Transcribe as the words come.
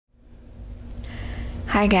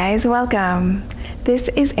Hi guys, welcome. This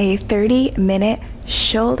is a 30-minute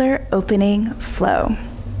shoulder opening flow.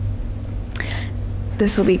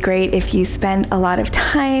 This will be great if you spend a lot of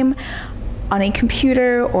time on a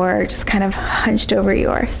computer or just kind of hunched over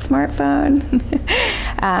your smartphone.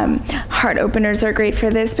 Heart openers are great for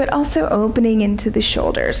this, but also opening into the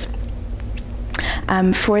shoulders.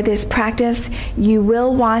 For this practice, you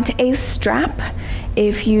will want a strap.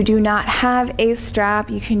 If you do not have a strap,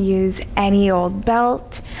 you can use any old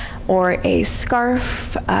belt or a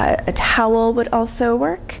scarf. A towel would also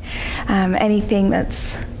work. Anything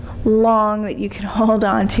that's long that you can hold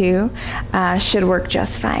on to should work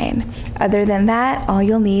just fine. Other than that, all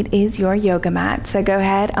you'll need is your yoga mat. So go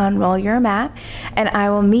ahead, unroll your mat, and I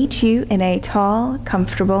will meet you in a tall,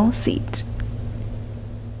 comfortable seat.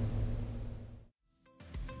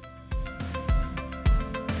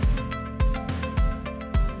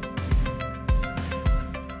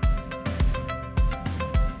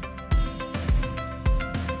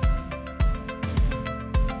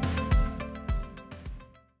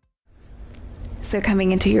 So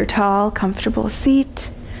coming into your tall, comfortable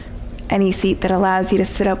seat, any seat that allows you to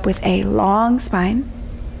sit up with a long spine.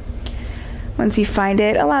 Once you find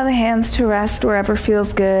it, allow the hands to rest wherever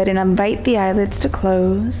feels good and invite the eyelids to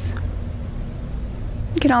close.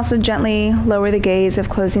 You can also gently lower the gaze if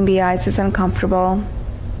closing the eyes is uncomfortable.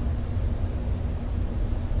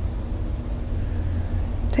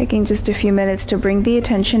 Taking just a few minutes to bring the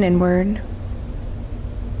attention inward.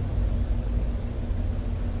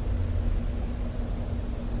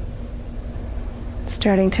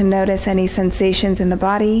 Starting to notice any sensations in the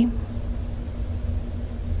body.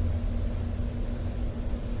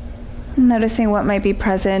 Noticing what might be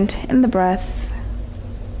present in the breath.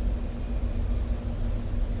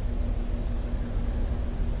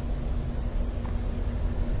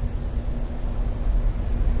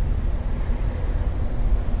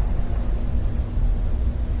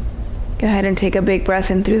 Go ahead and take a big breath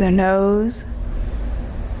in through the nose.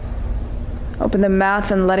 Open the mouth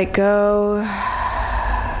and let it go.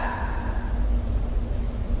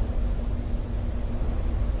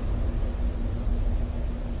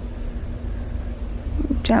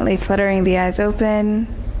 Gently fluttering the eyes open.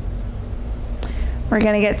 We're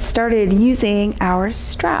going to get started using our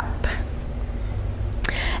strap.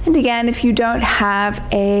 And again, if you don't have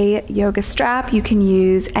a yoga strap, you can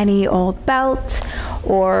use any old belt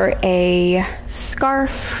or a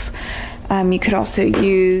scarf. You could also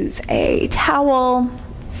use a towel.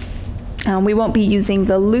 We won't be using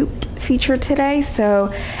the loop feature today,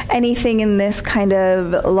 so anything in this kind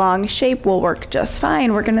of long shape will work just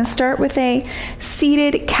fine. We're going to start with a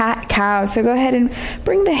seated cat-cow. So go ahead and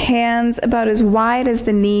bring the hands about as wide as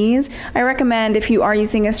the knees. I recommend, if you are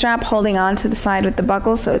using a strap, holding on to the side with the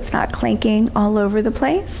buckle so it's not clanking all over the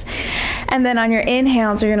place. And then on your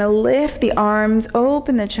inhales, you're going to lift the arms,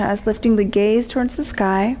 open the chest, lifting the gaze towards the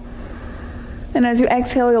sky. And as you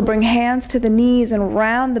exhale, you'll bring hands to the knees and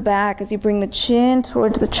round the back as you bring the chin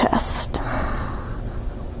towards the chest.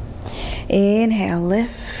 Inhale,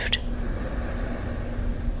 lift.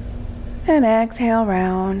 And exhale,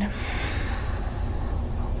 round.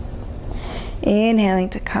 Inhaling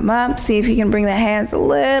to come up. See if you can bring the hands a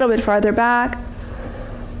little bit farther back.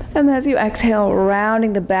 And as you exhale,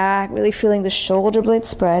 rounding the back, really feeling the shoulder blades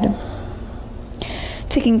spread.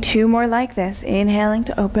 Taking two more like this. Inhaling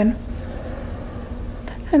to open.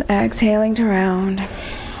 And exhaling to round.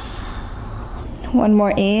 One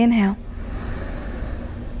more inhale.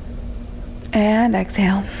 And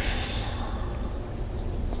exhale.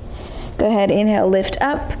 Go ahead, inhale, lift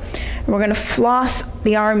up. And we're going to floss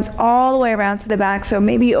the arms all the way around to the back. So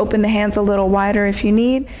maybe you open the hands a little wider if you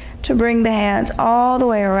need to bring the hands all the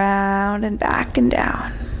way around and back and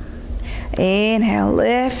down. Inhale,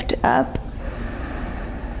 lift up.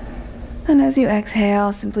 And as you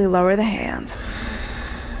exhale, simply lower the hands.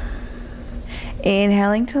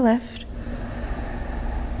 Inhaling to lift.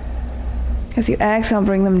 As you exhale,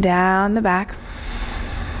 bring them down the back.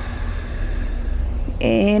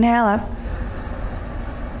 Inhale up.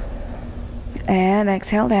 And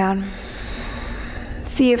exhale down.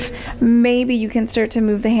 See if maybe you can start to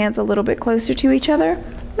move the hands a little bit closer to each other.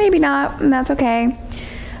 Maybe not, and that's okay.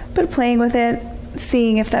 But playing with it,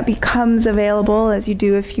 seeing if that becomes available as you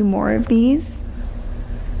do a few more of these.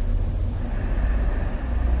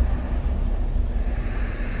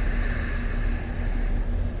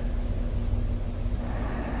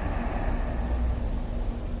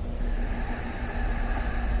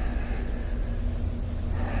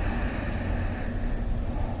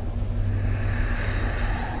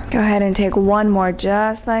 Go ahead and take one more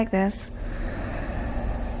just like this.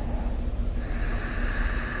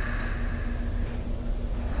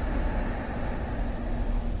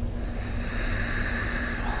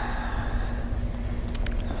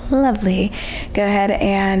 Lovely. Go ahead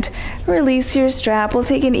and release your strap. We'll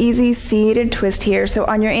take an easy seated twist here. So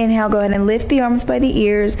on your inhale, go ahead and lift the arms by the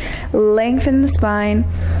ears, lengthen the spine.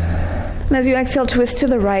 And as you exhale, twist to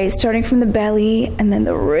the right, starting from the belly and then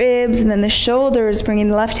the ribs and then the shoulders, bringing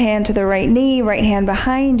the left hand to the right knee, right hand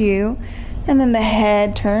behind you. And then the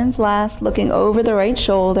head turns last, looking over the right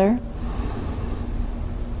shoulder.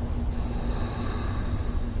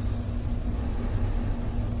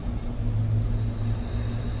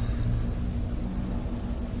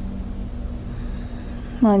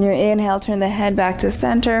 On your inhale, turn the head back to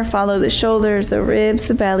center. Follow the shoulders, the ribs,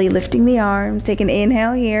 the belly, lifting the arms. Take an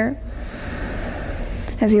inhale here.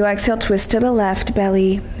 As you exhale, twist to the left,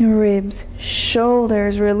 belly, ribs,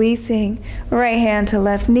 shoulders, releasing. Right hand to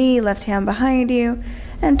left knee, left hand behind you,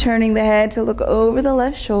 and turning the head to look over the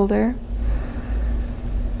left shoulder.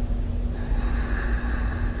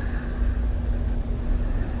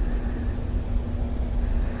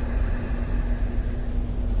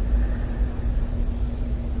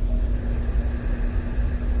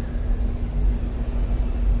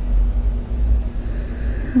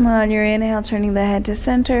 On your inhale, turning the head to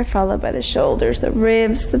center, followed by the shoulders, the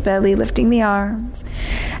ribs, the belly, lifting the arms,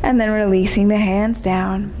 and then releasing the hands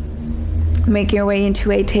down. Make your way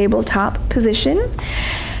into a tabletop position.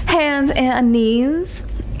 Hands and knees.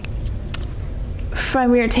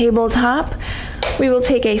 From your tabletop, we will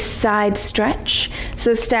take a side stretch.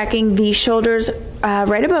 So stacking the shoulders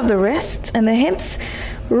right above the wrists and the hips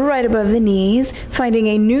right above the knees. Finding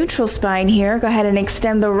a neutral spine here. Go ahead and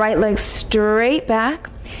extend the right leg straight back.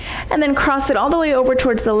 And then cross it all the way over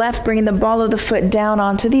towards the left, bringing the ball of the foot down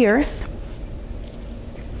onto the earth.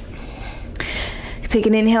 Take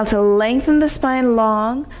an inhale to lengthen the spine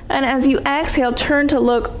long. And as you exhale, turn to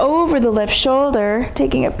look over the left shoulder,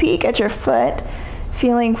 taking a peek at your foot,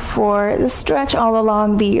 feeling for the stretch all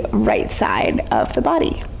along the right side of the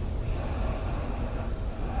body.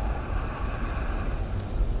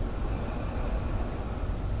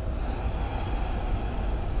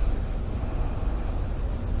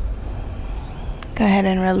 Go ahead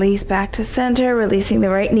and release back to center, releasing the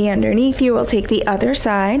right knee underneath you. We'll take the other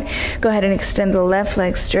side. Go ahead and extend the left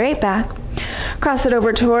leg straight back. Cross it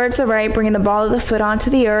over towards the right, bringing the ball of the foot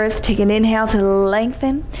onto the earth. Take an inhale to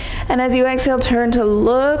lengthen. And as you exhale, turn to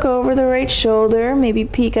look over the right shoulder, maybe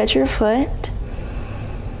peek at your foot.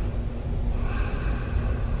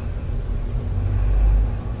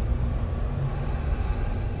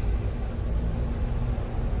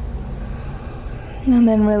 And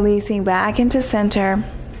then releasing back into center.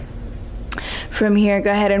 From here,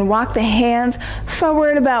 go ahead and walk the hands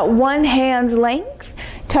forward about one hand's length.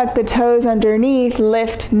 Tuck the toes underneath,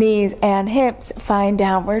 lift knees and hips. Find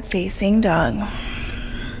downward facing dog.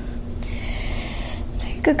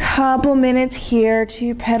 Take a couple minutes here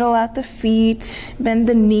to pedal out the feet, bend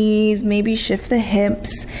the knees, maybe shift the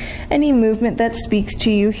hips. Any movement that speaks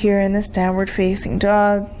to you here in this downward facing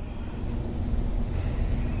dog.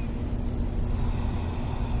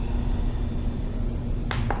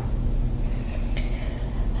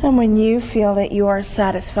 And when you feel that you are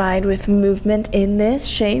satisfied with movement in this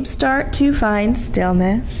shape, start to find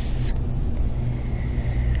stillness.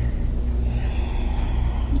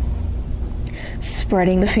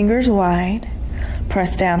 Spreading the fingers wide,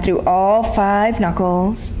 press down through all 5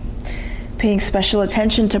 knuckles, paying special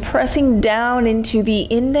attention to pressing down into the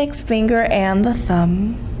index finger and the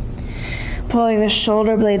thumb, pulling the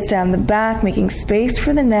shoulder blades down the back, making space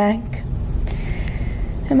for the neck.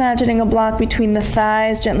 Imagining a block between the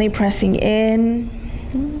thighs, gently pressing in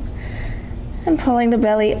and pulling the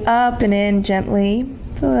belly up and in gently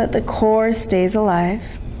so that the core stays alive.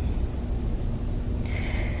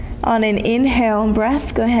 On an inhale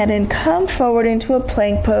breath, go ahead and come forward into a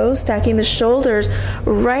plank pose, stacking the shoulders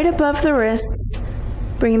right above the wrists,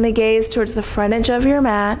 bringing the gaze towards the front edge of your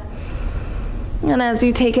mat. And as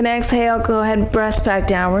you take an exhale, go ahead, breast back,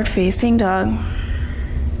 downward facing dog.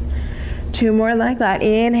 2 more like that.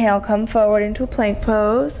 Inhale, come forward into a plank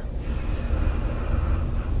pose.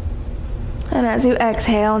 And as you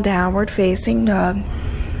exhale, downward facing dog.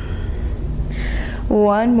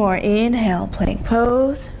 1 more. Inhale, plank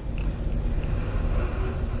pose.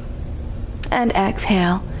 And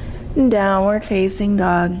exhale, downward facing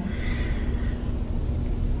dog.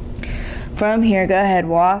 From here, go ahead,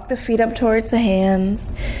 walk the feet up towards the hands.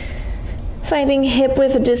 Finding hip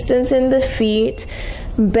width distance in the feet.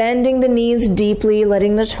 Bending the knees deeply,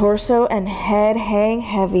 letting the torso and head hang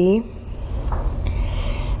heavy.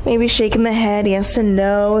 Maybe shaking the head yes and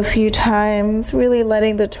no a few times, really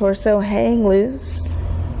letting the torso hang loose.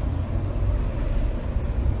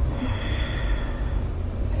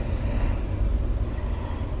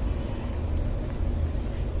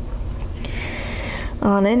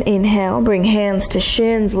 On an inhale, bring hands to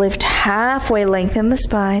shins, lift halfway, lengthen the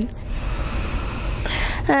spine.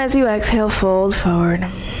 As you exhale, fold forward.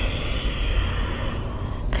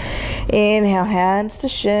 Inhale, hands to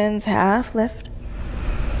shins, half lift.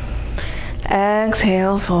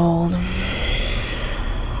 Exhale, fold.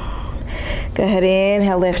 Go ahead,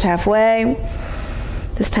 inhale, lift halfway.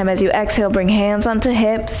 This time as you exhale, bring hands onto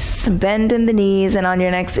hips, bend in the knees, and on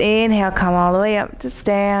your next inhale, come all the way up to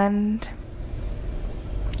stand.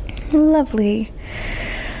 Lovely.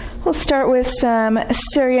 We'll start with some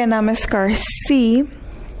Surya Namaskar C.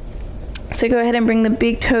 So go ahead and bring the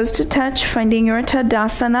big toes to touch, finding your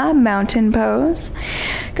Tadasana, mountain pose.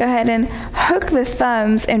 Go ahead and hook the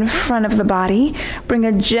thumbs in front of the body. Bring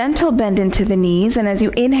a gentle bend into the knees, and as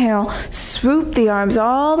you inhale, swoop the arms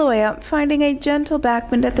all the way up, finding a gentle back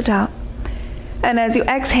bend at the top. And as you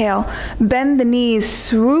exhale, bend the knees,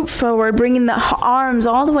 swoop forward, bringing the arms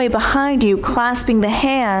all the way behind you, clasping the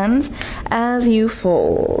hands as you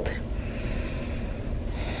fold.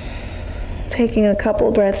 Taking a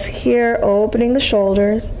couple breaths here, opening the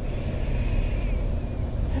shoulders.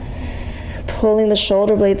 Pulling the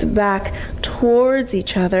shoulder blades back towards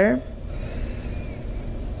each other.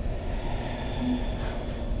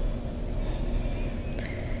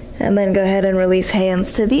 And then go ahead and release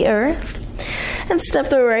hands to the earth. And step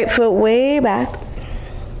the right foot way back.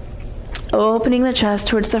 Opening the chest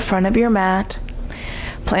towards the front of your mat.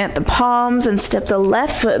 Plant the palms and step the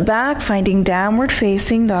left foot back, finding downward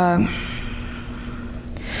facing dog.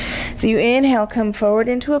 So you inhale, come forward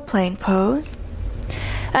into a plank pose.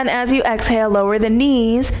 And as you exhale, lower the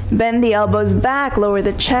knees, bend the elbows back, lower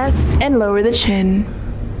the chest, and lower the chin.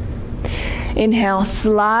 Inhale,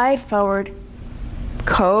 slide forward.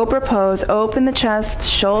 Cobra pose, open the chest,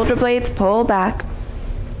 shoulder blades pull back.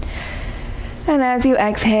 And as you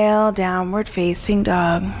exhale, downward facing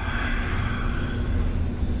dog.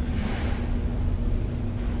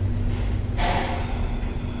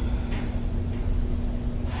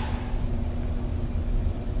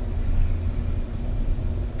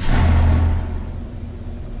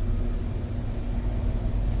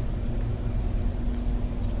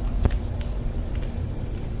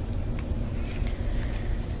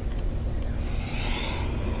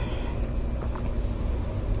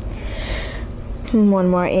 One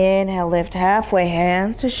more inhale, lift halfway,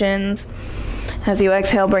 hands to shins. As you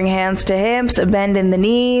exhale, bring hands to hips, bend in the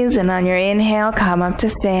knees, and on your inhale, come up to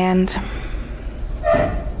stand.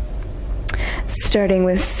 Starting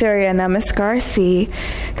with Surya Namaskar C,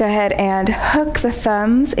 go ahead and hook the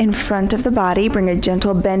thumbs in front of the body, bring a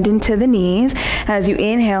gentle bend into the knees. As you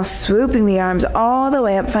inhale, swooping the arms all the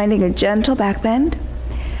way up, finding a gentle back bend.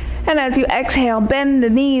 And as you exhale, bend the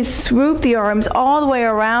knees, swoop the arms all the way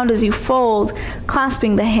around as you fold,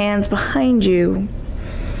 clasping the hands behind you.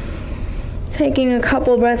 Taking a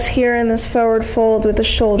couple breaths here in this forward fold with the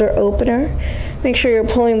shoulder opener. Make sure you're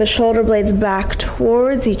pulling the shoulder blades back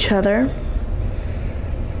towards each other.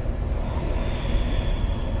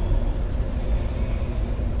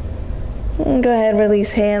 And go ahead,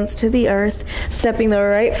 release hands to the earth, stepping the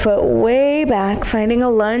right foot way back, finding a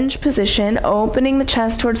lunge position, opening the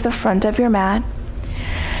chest towards the front of your mat.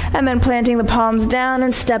 And then planting the palms down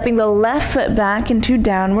and stepping the left foot back into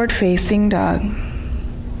downward facing dog.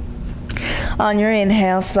 On your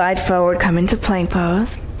inhale, slide forward, come into plank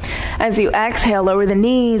pose. As you exhale, lower the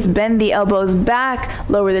knees, bend the elbows back,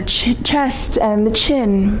 lower the chest and the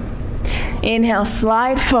chin. Inhale,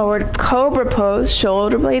 slide forward, cobra pose,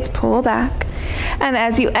 shoulder blades pull back. And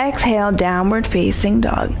as you exhale, downward facing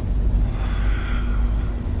dog.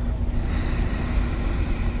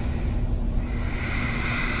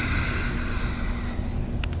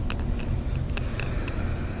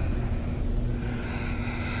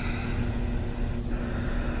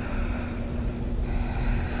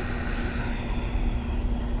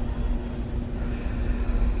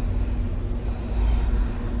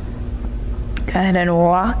 Go ahead and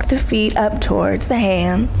walk the feet up towards the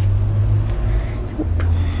hands.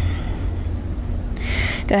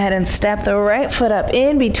 Go ahead and step the right foot up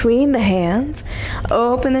in between the hands.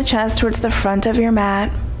 Open the chest towards the front of your mat.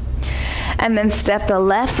 And then step the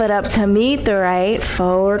left foot up to meet the right,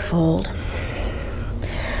 forward fold.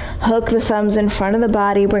 Hook the thumbs in front of the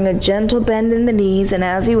body. Bring a gentle bend in the knees. And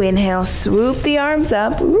as you inhale, swoop the arms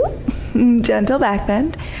up. Gentle back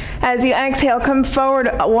bend. As you exhale, come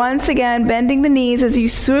forward once again, bending the knees as you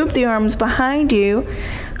swoop the arms behind you,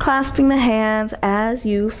 clasping the hands as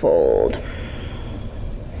you fold.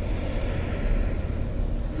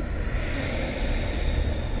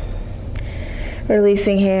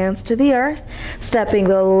 Releasing hands to the earth, stepping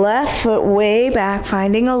the left foot way back,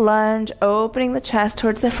 finding a lunge, opening the chest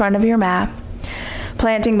towards the front of your mat.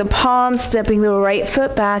 Planting the palms, stepping the right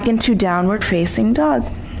foot back into downward facing dog.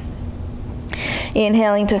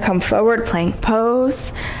 Inhaling to come forward, plank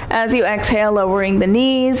pose. As you exhale, lowering the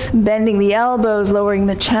knees, bending the elbows, lowering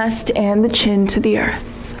the chest and the chin to the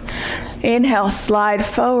earth. Inhale, slide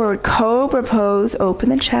forward, cobra pose, open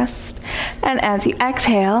the chest. And as you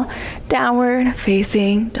exhale, downward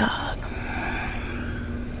facing dog.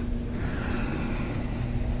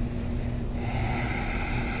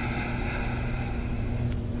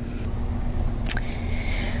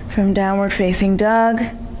 From downward facing dog,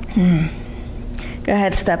 go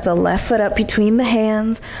ahead, step the left foot up between the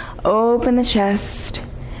hands, open the chest,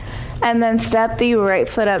 and then step the right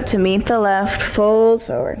foot up to meet the left, fold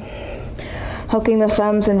forward. Hooking the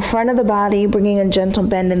thumbs in front of the body, bringing a gentle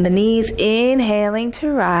bend in the knees, inhaling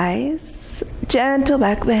to rise, gentle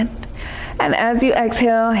back bend. And as you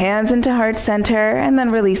exhale, hands into heart center, and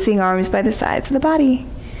then releasing arms by the sides of the body.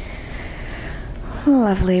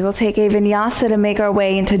 Lovely. We'll take a vinyasa to make our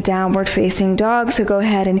way into downward facing dog. So go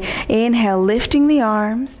ahead and inhale, lifting the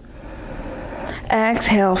arms.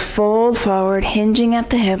 Exhale, fold forward, hinging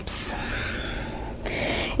at the hips.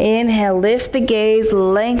 Inhale, lift the gaze,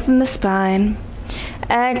 lengthen the spine.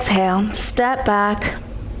 Exhale, step back,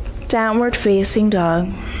 downward facing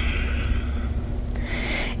dog.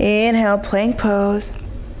 Inhale, plank pose.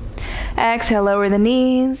 Exhale, lower the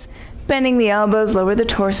knees, bending the elbows, lower the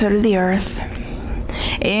torso to the earth.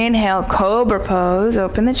 Inhale, cobra pose,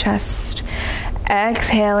 open the chest.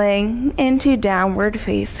 Exhaling into downward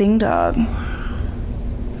facing dog.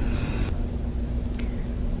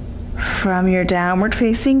 From your downward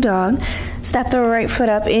facing dog, step the right foot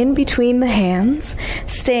up in between the hands,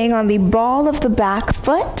 staying on the ball of the back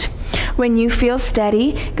foot. When you feel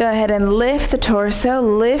steady, go ahead and lift the torso,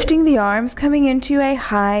 lifting the arms, coming into a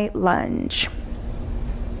high lunge.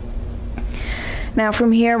 Now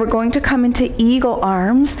from here, we're going to come into eagle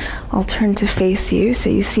arms. I'll turn to face you so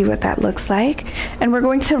you see what that looks like. And we're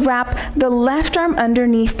going to wrap the left arm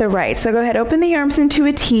underneath the right. So go ahead, open the arms into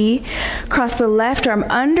a T, cross the left arm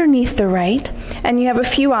underneath the right, and you have a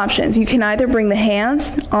few options. You can either bring the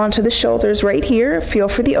hands onto the shoulders right here, feel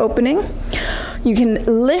for the opening. You can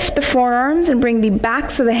lift the forearms and bring the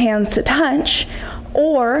backs of the hands to touch,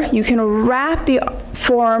 or you can wrap the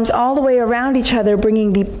forearms all the way around each other,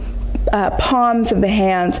 bringing the palms of the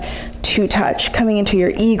hands to touch, coming into your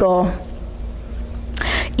eagle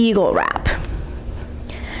wrap.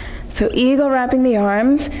 So eagle wrapping the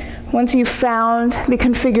arms. Once you've found the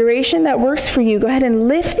configuration that works for you, go ahead and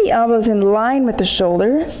lift the elbows in line with the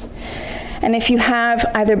shoulders. And if you have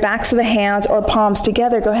either backs of the hands or palms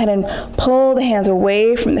together, go ahead and pull the hands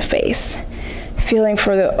away from the face, feeling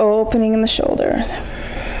for the opening in the shoulders.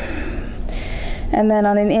 And then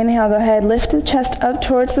on an inhale, go ahead, lift the chest up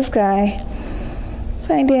towards the sky,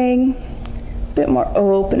 finding a bit more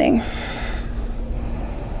opening.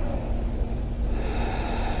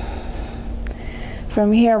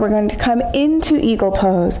 From here, we're going to come into eagle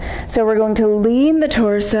pose. So we're going to lean the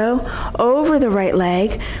torso over the right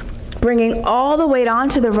leg, bringing all the weight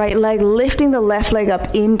onto the right leg, lifting the left leg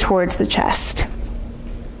up in towards the chest.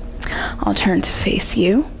 I'll turn to face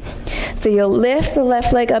you. So you'll lift the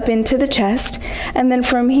left leg up into the chest, and then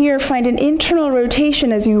from here find an internal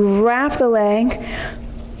rotation as you wrap the leg,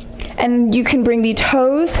 and you can bring the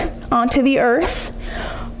toes onto the earth,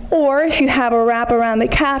 or if you have a wrap around the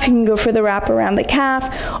calf, you can go for the wrap around the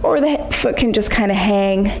calf, or the foot can just kind of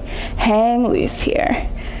hang loose here.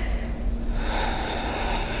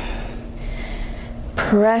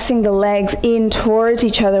 Pressing the legs in towards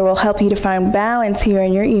each other will help you to find balance here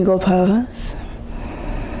in your eagle pose.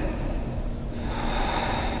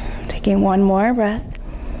 Taking one more breath.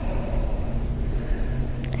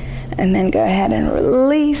 And then go ahead and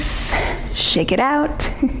release. Shake it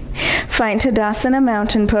out. Find Tadasana,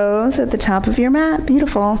 mountain pose at the top of your mat.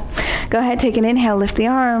 Beautiful. Go ahead, take an inhale, lift the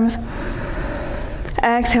arms.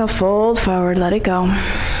 Exhale, fold forward, let it go.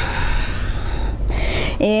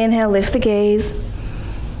 Inhale, lift the gaze.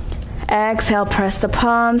 Exhale, press the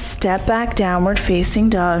palms, step back, downward facing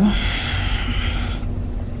dog.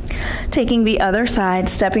 Taking the other side,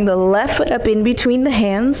 stepping the left foot up in between the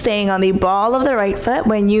hands, staying on the ball of the right foot.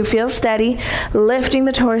 When you feel steady, lifting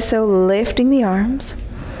the torso, lifting the arms.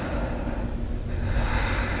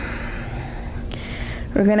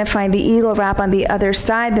 We're going to find the eagle wrap on the other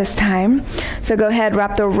side this time. So go ahead,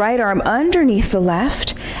 wrap the right arm underneath the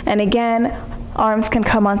left. And again, arms can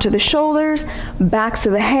come onto the shoulders, backs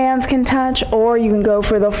of the hands can touch, or you can go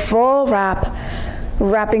for the full wrap,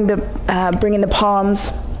 bringing the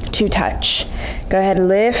palms to touch. Go ahead,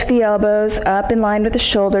 lift the elbows up in line with the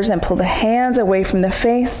shoulders and pull the hands away from the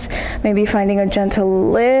face, maybe finding a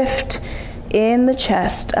gentle lift in the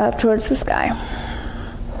chest, up towards the sky.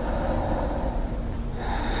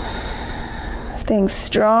 Staying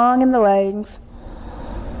strong in the legs.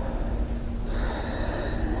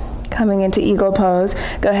 Coming into eagle pose,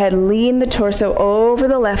 go ahead, lean the torso over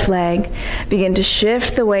the left leg. Begin to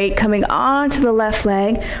shift the weight, coming onto the left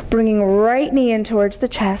leg, bringing right knee in towards the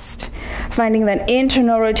chest. Finding that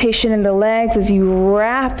internal rotation in the legs as you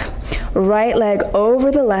wrap right leg over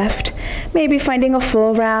the left. Maybe finding a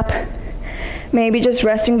full wrap. Maybe just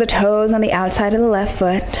resting the toes on the outside of the left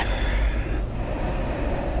foot.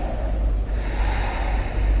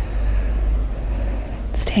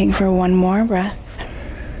 Staying for one more breath.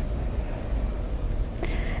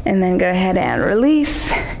 And then go ahead and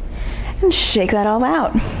release and shake that all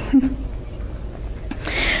out.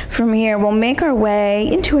 From here, we'll make our way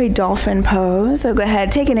into a dolphin pose. So go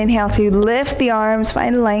ahead, take an inhale to lift the arms,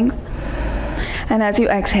 find length. And as you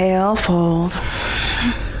exhale, fold.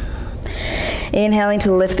 Inhaling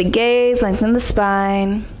to lift the gaze, lengthen the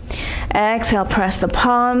spine. Exhale, press the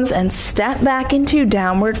palms and step back into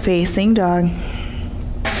downward facing dog.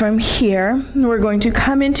 From here, we're going to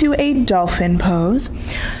come into a dolphin pose.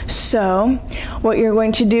 So what you're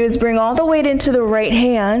going to do is bring all the weight into the right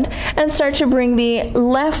hand and start to bring the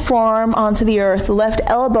left forearm onto the earth, left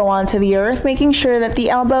elbow onto the earth, making sure that the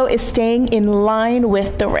elbow is staying in line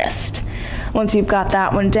with the wrist. Once you've got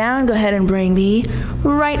that one down, go ahead and bring the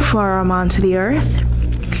right forearm onto the earth.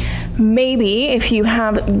 Maybe if you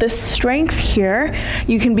have the strength here,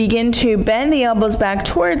 you can begin to bend the elbows back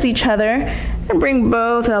towards each other and bring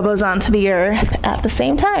both elbows onto the earth at the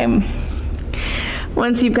same time.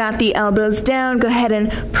 Once you've got the elbows down, go ahead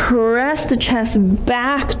and press the chest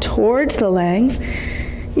back towards the legs.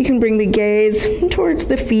 You can bring the gaze towards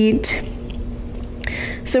the feet.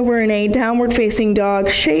 So we're in a downward facing dog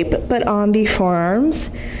shape, but on the forearms.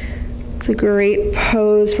 It's a great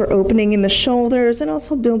pose for opening in the shoulders and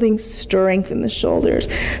also building strength in the shoulders.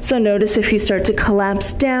 So notice if you start to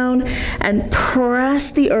collapse down and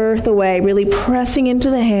press the earth away, really pressing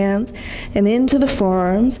into the hands and into the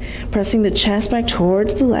forearms, pressing the chest back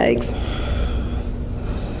towards the legs.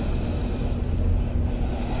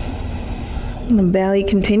 And the belly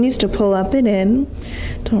continues to pull up and in.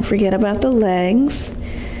 Don't forget about the legs.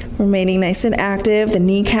 Remaining nice and active, the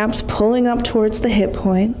kneecaps pulling up towards the hip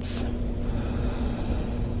points.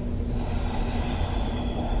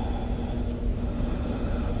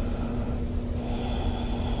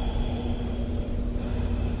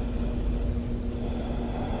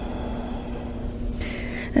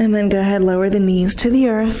 And then go ahead, lower the knees to the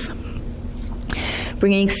earth.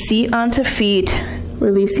 Bringing seat onto feet,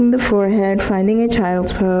 releasing the forehead, finding a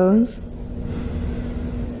child's pose.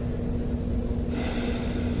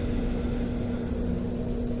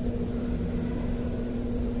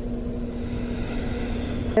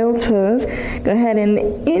 Child's pose. Go ahead and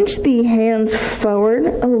inch the hands forward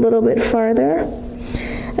a little bit farther,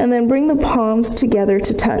 and then bring the palms together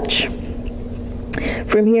to touch.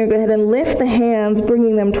 From here, go ahead and lift the hands,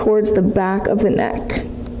 bringing them towards the back of the neck.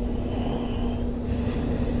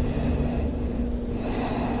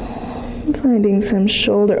 Finding some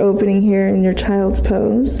shoulder opening here in your child's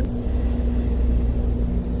pose.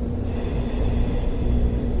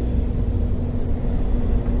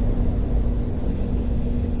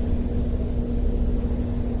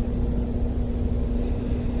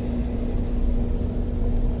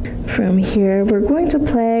 From here, we're going to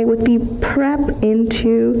play with the prep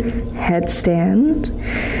into headstand.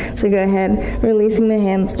 So go ahead, releasing the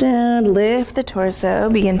hands down, lift the torso,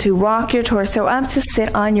 begin to walk your torso up to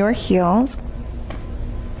sit on your heels.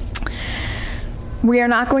 We are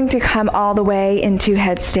not going to come all the way into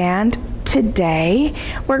headstand today.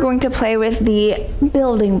 We're going to play with the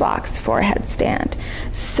building blocks for headstand.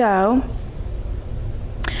 So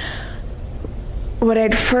what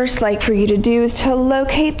I'd first like for you to do is to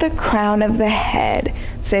locate the crown of the head.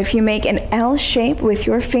 So if you make an L shape with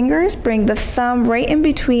your fingers, bring the thumb right in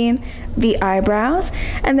between the eyebrows,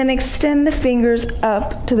 and then extend the fingers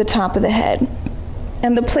up to the top of the head.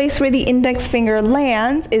 And the place where the index finger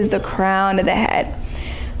lands is the crown of the head.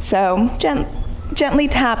 So gently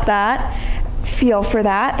tap that, feel for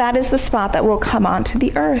that. That is the spot that will come onto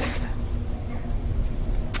the earth.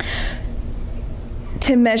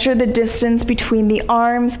 To measure the distance between the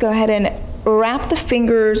arms, go ahead and wrap the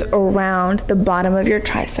fingers around the bottom of your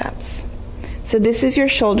triceps. So this is your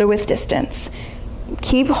shoulder width distance.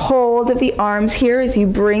 Keep hold of the arms here as you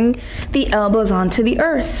bring the elbows onto the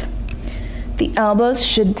earth. The elbows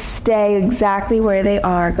should stay exactly where they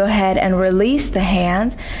are. Go ahead and release the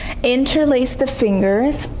hands, interlace the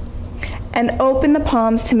fingers, and open the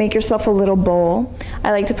palms to make yourself a little bowl.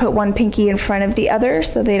 I like to put one pinky in front of the other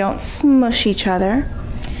so they don't smush each other.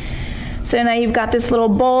 So now you've got this little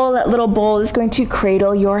bowl. That little bowl is going to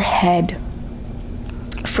cradle your head.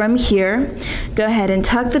 From here, go ahead and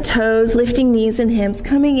tuck the toes, lifting knees and hips,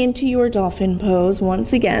 coming into your dolphin pose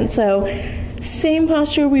once again. So same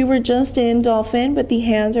posture we were just in, dolphin, but the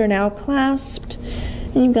hands are now clasped,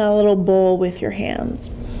 and you've got a little bowl with your hands.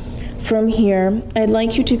 From here, I'd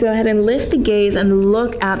like you to go ahead and lift the gaze and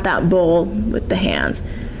look at that bowl with the hands.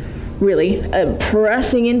 Really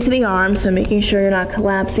pressing into the arms, so making sure you're not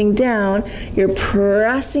collapsing down. You're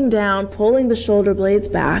pressing down, pulling the shoulder blades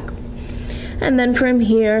back. And then from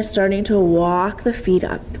here, starting to walk the feet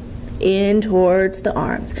up in towards the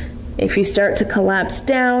arms. If you start to collapse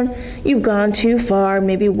down, you've gone too far.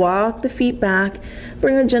 Maybe walk the feet back,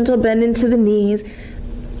 bring a gentle bend into the knees,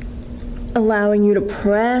 allowing you to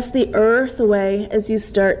press the earth away as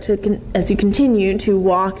you continue to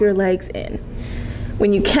walk your legs in.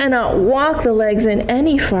 When you cannot walk the legs in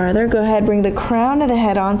any farther, go ahead, bring the crown of the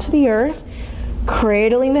head onto the earth,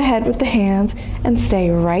 cradling the head with the hands, and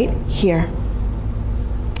stay right here.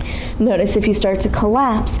 Notice if you start to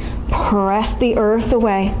collapse, press the earth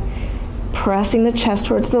away, pressing the chest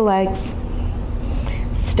towards the legs.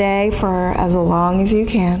 Stay for as long as you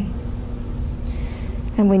can.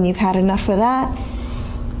 And when you've had enough of that,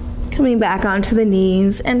 coming back onto the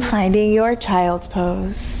knees and finding your child's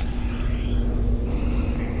pose.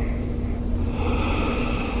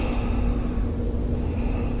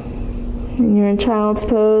 When you're in child's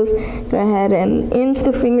pose, go ahead and inch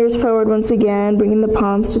the fingers forward once again, bringing the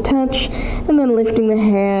palms to touch, and then lifting the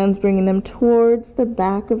hands, bringing them towards the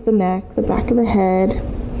back of the neck, the back of the head.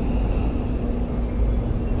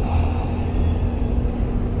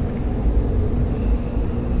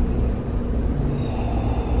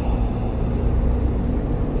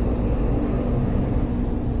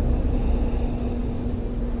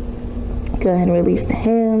 Go ahead and release the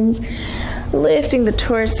hands, lifting the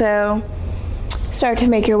torso. Start to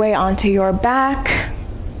make your way onto your back.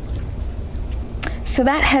 So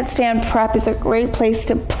that headstand prep is a great place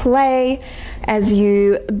to play as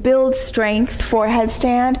you build strength for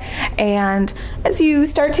headstand and as you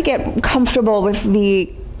start to get comfortable with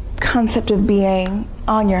the concept of being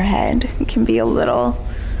on your head. It can be a little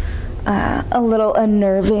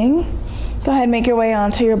unnerving. Go ahead and make your way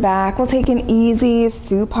onto your back. We'll take an easy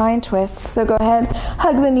supine twist. So go ahead,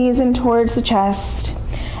 hug the knees in towards the chest,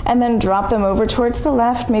 and then drop them over towards the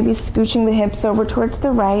left, maybe scooching the hips over towards the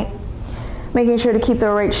right. Making sure to keep the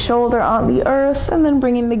right shoulder on the earth, and then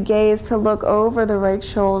bringing the gaze to look over the right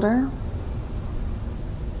shoulder.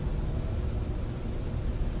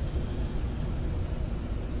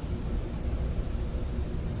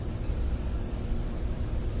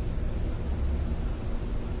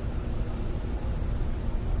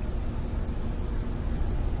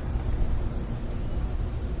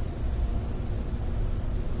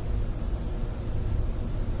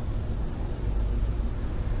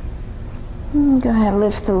 Go ahead,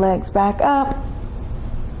 lift the legs back up,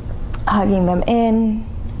 hugging them in.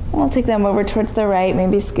 We'll take them over towards the right,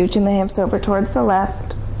 maybe scooching the hips over towards the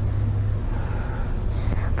left.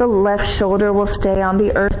 The left shoulder will stay on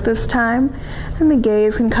the earth this time, and the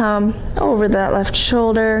gaze can come over that left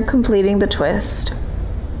shoulder, completing the twist.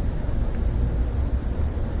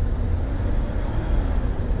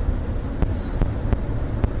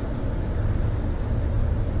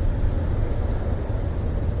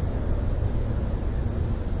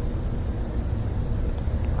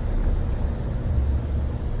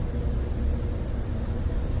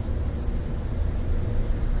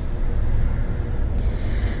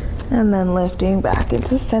 And then lifting back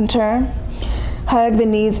into center. Hug the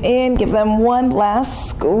knees in, give them one last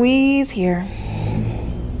squeeze here.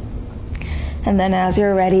 And then as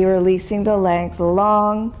you're ready, releasing the legs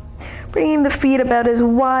long, bringing the feet about as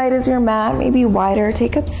wide as your mat, maybe wider,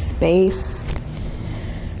 take up space.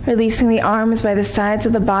 Releasing the arms by the sides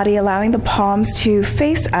of the body, allowing the palms to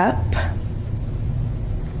face up.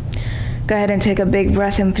 Go ahead and take a big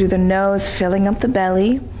breath in through the nose, filling up the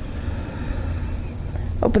belly.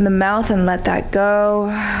 Open the mouth and let that go.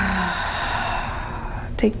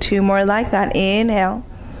 Take two more like that. Inhale.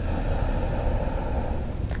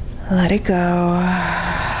 Let it go.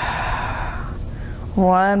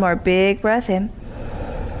 One more big breath in.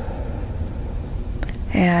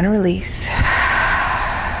 And release.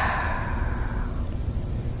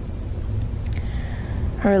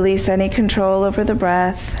 Release any control over the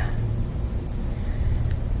breath.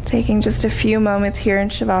 Taking just a few moments here in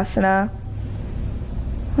Shavasana.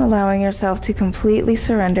 Allowing yourself to completely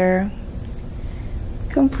surrender,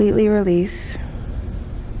 completely release.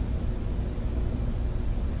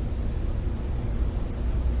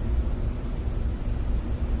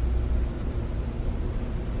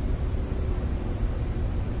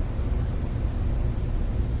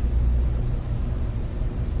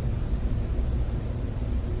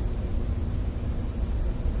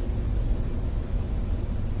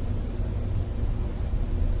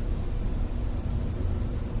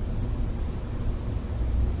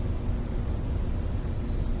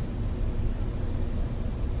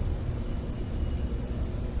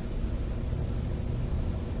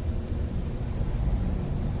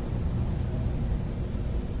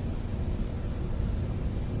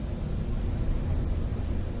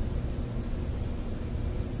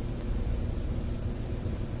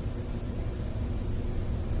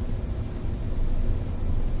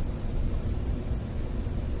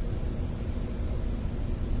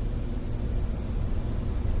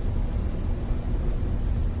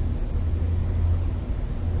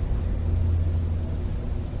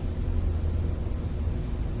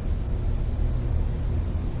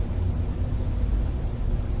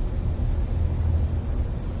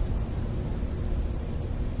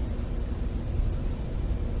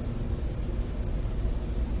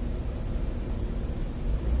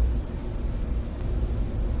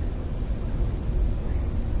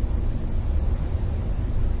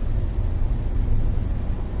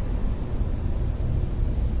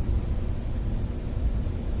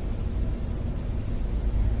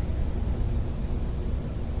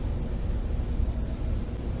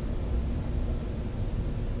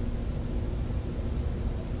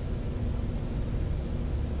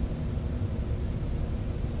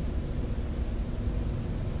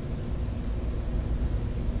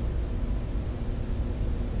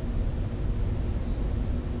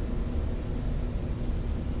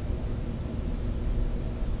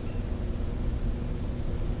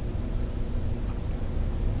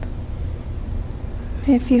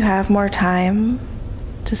 If you have more time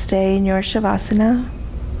to stay in your Shavasana,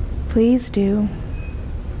 please do.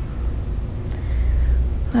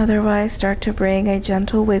 Otherwise, start to bring a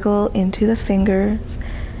gentle wiggle into the fingers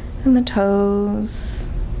and the toes,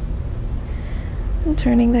 and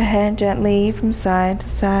turning the head gently from side to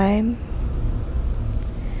side.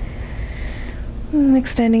 And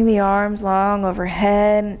extending the arms long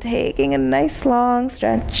overhead and taking a nice long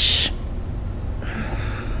stretch.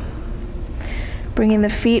 Bringing the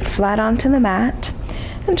feet flat onto the mat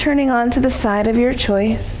and turning onto the side of your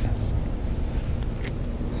choice.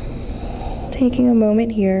 Taking a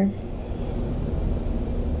moment here.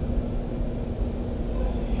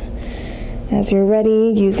 As you're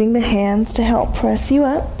ready, using the hands to help press you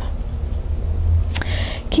up.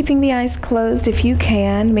 Keeping the eyes closed if you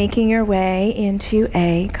can, making your way into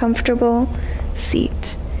a comfortable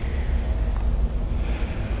seat.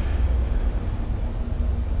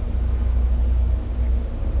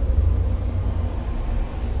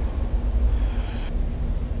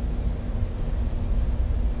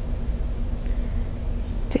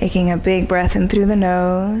 Taking a big breath in through the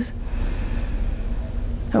nose.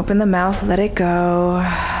 Open the mouth, let it go.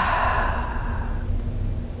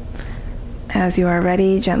 As you are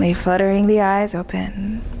ready, gently fluttering the eyes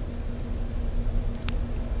open.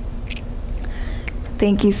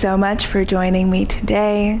 Thank you so much for joining me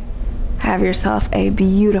today. Have yourself a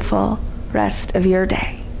beautiful rest of your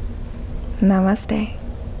day. Namaste.